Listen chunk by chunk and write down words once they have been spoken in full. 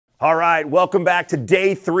All right, welcome back to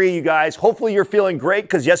day 3, you guys. Hopefully you're feeling great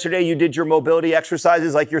because yesterday you did your mobility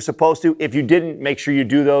exercises like you're supposed to. If you didn't, make sure you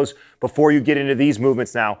do those before you get into these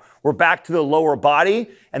movements now. We're back to the lower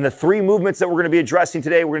body, and the 3 movements that we're going to be addressing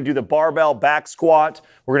today, we're going to do the barbell back squat,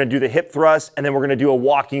 we're going to do the hip thrust, and then we're going to do a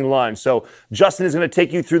walking lunge. So Justin is going to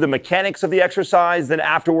take you through the mechanics of the exercise. Then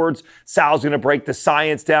afterwards, Sal's going to break the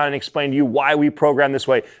science down and explain to you why we program this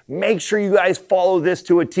way. Make sure you guys follow this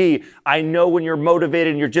to a T. I know when you're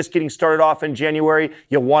motivated and you're just getting started off in January,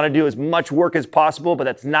 you'll want to do as much work as possible, but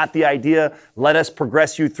that's not the idea. Let us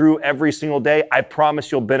progress you through every single day. I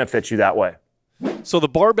promise you'll benefit you that way. So the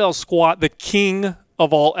barbell squat, the king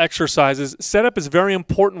of all exercises, setup is very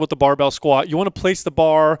important with the barbell squat. You want to place the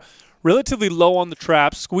bar relatively low on the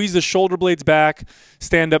traps, squeeze the shoulder blades back,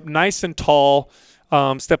 stand up nice and tall,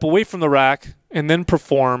 step away from the rack, and then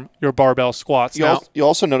perform your barbell squats. You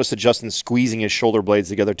also notice that Justin's squeezing his shoulder blades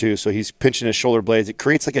together too, so he's pinching his shoulder blades. It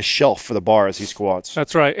creates like a shelf for the bar as he squats.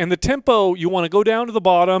 That's right. And the tempo, you want to go down to the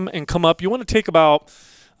bottom and come up. You want to take about,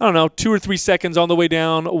 I don't know, 2 or 3 seconds on the way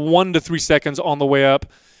down, 1 to 3 seconds on the way up.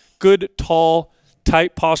 Good, tall,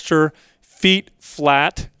 tight posture, feet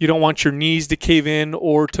flat. You don't want your knees to cave in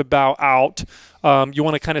or to bow out. You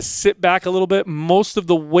want to kind of sit back a little bit. Most of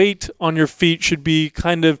the weight on your feet should be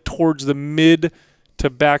kind of towards the mid to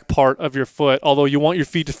back part of your foot, although you want your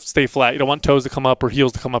feet to stay flat. You don't want toes to come up or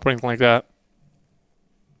heels to come up or anything like that.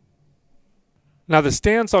 Now the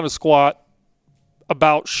stance on a squat,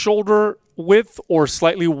 about shoulder width or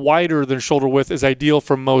slightly wider than shoulder width is ideal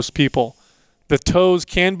for most people. The toes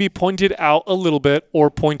can be pointed out a little bit or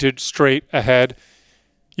pointed straight ahead.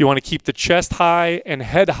 You want to keep the chest high and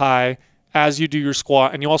head high as you do your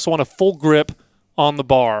squat, and you also want a full grip on the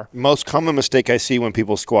bar. Most common mistake I see when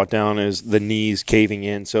people squat down is the knees caving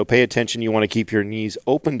in. So pay attention. You want to keep your knees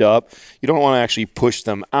opened up. You don't want to actually push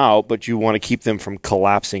them out, but you want to keep them from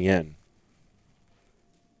collapsing in.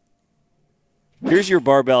 Here's your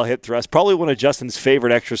barbell hip thrust, probably one of Justin's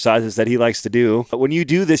favorite exercises that he likes to do. But when you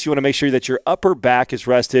do this, you want to make sure that your upper back is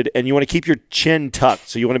rested, and you want to keep your chin tucked.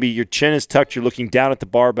 So you want to be, your chin is tucked, you're looking down at the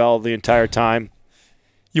barbell the entire time.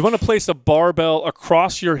 You want to place a barbell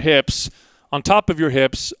across your hips, on top of your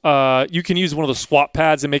hips. You can use one of the squat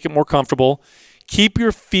pads and make it more comfortable. Keep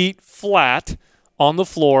your feet flat on the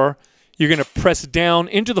floor. You're going to press down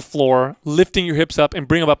into the floor, lifting your hips up and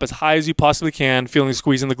bring them up as high as you possibly can, feeling the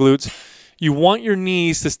squeeze in the glutes. You want your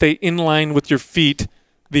knees to stay in line with your feet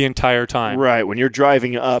the entire time. Right. When you're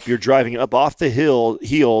driving up off the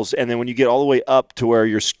heels, and then when you get all the way up to where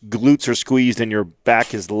your glutes are squeezed and your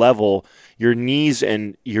back is level, your knees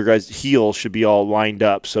and your guys' heels should be all lined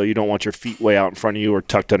up, so you don't want your feet way out in front of you or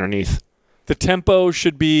tucked underneath. The tempo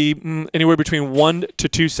should be anywhere between 1 to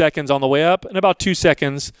 2 seconds on the way up and about 2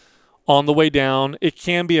 seconds on the way down. It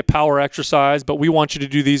can be a power exercise, but we want you to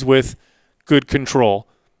do these with good control.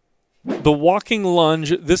 The walking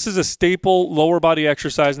lunge, this is a staple lower body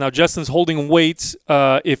exercise. Now, Justin's holding weights.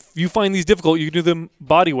 If you find these difficult, you can do them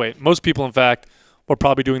body weight. Most people, in fact, are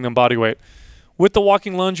probably doing them body weight. With the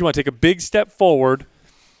walking lunge, you want to take a big step forward.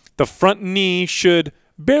 The front knee should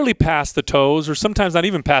barely pass the toes, or sometimes not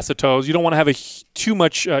even pass the toes. You don't want to have too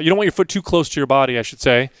much, you don't want your foot too close to your body, I should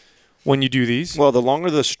say, when you do these. Well, the longer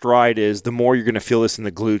the stride is, the more you're going to feel this in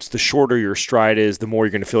the glutes. The shorter your stride is, the more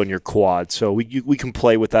you're going to feel in your quad. So we can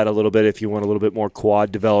play with that a little bit. If you want a little bit more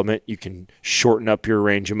quad development, you can shorten up your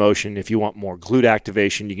range of motion. If you want more glute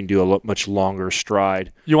activation, you can do a much longer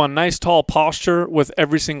stride. You want nice tall posture with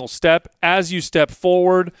every single step. As you step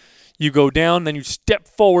forward, you go down, then you step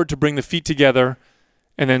forward to bring the feet together,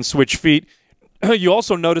 and then switch feet. You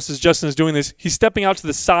also notice as Justin is doing this, he's stepping out to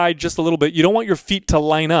the side just a little bit. You don't want your feet to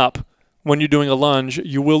line up when you're doing a lunge.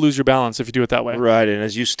 You will lose your balance if you do it that way. Right, and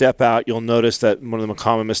as you step out, you'll notice that one of the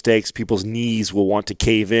common mistakes, people's knees will want to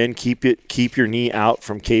cave in. Keep your knee out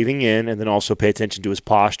from caving in, and then also pay attention to his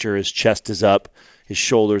posture. His chest is up, his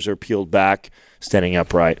shoulders are peeled back, standing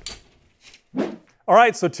upright. All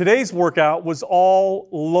right, so today's workout was all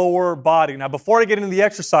lower body. Now, before I get into the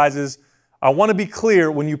exercises, I want to be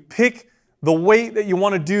clear. When you pick the weight that you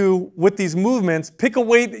want to do with these movements, pick a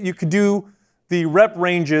weight that you could do the rep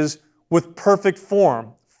ranges with perfect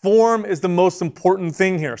form. Form is the most important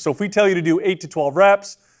thing here. So if we tell you to do 8 to 12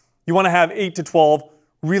 reps, you want to have 8 to 12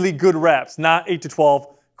 really good reps, not 8 to 12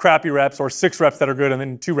 crappy reps or 6 reps that are good and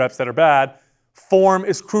then 2 reps that are bad. Form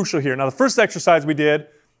is crucial here. Now, the first exercise we did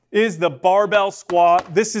is the barbell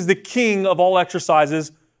squat. This is the king of all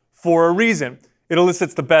exercises for a reason. It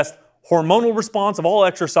elicits the best hormonal response of all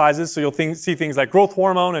exercises, so you'll see things like growth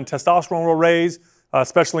hormone and testosterone will raise,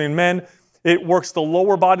 especially in men. It works the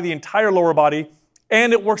lower body, the entire lower body,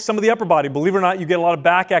 and it works some of the upper body. Believe it or not, you get a lot of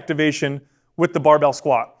back activation with the barbell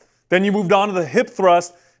squat. Then you moved on to the hip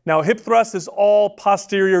thrust. Now, hip thrust is all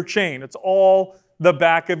posterior chain. It's all the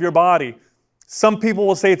back of your body. Some people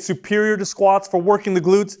will say it's superior to squats for working the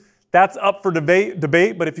glutes. That's up for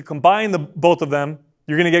debate, but if you combine both of them,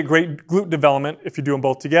 you're going to get great glute development if you do them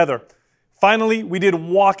both together. Finally, we did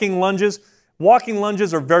walking lunges. Walking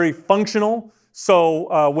lunges are very functional.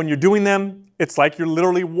 So when you're doing them, it's like you're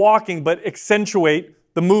literally walking, but accentuate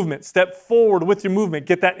the movement. Step forward with your movement.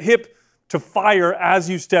 Get that hip to fire as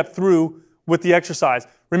you step through with the exercise.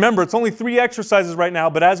 Remember, it's only 3 exercises right now,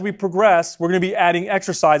 but as we progress, we're going to be adding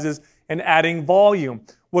exercises and adding volume.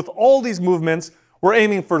 With all these movements, we're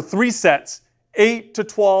aiming for 3 sets, 8 to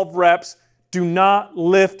 12 reps. Do not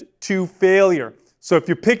lift to failure. So if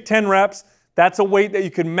you pick 10 reps, that's a weight that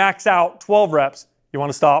you can max out 12 reps. You want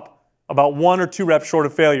to stop about 1 or 2 reps short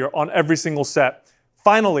of failure on every single set.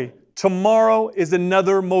 Finally, tomorrow is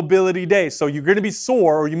another mobility day. So you're going to be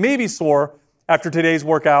sore, or you may be sore after today's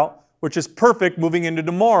workout, which is perfect moving into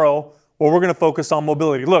tomorrow, where we're going to focus on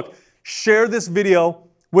mobility. Look, share this video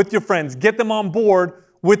with your friends. Get them on board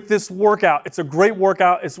with this workout. It's a great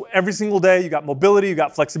workout. It's every single day. You got mobility, you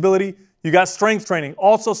got flexibility, you got strength training.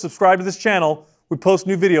 Also, subscribe to this channel. We post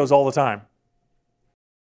new videos all the time.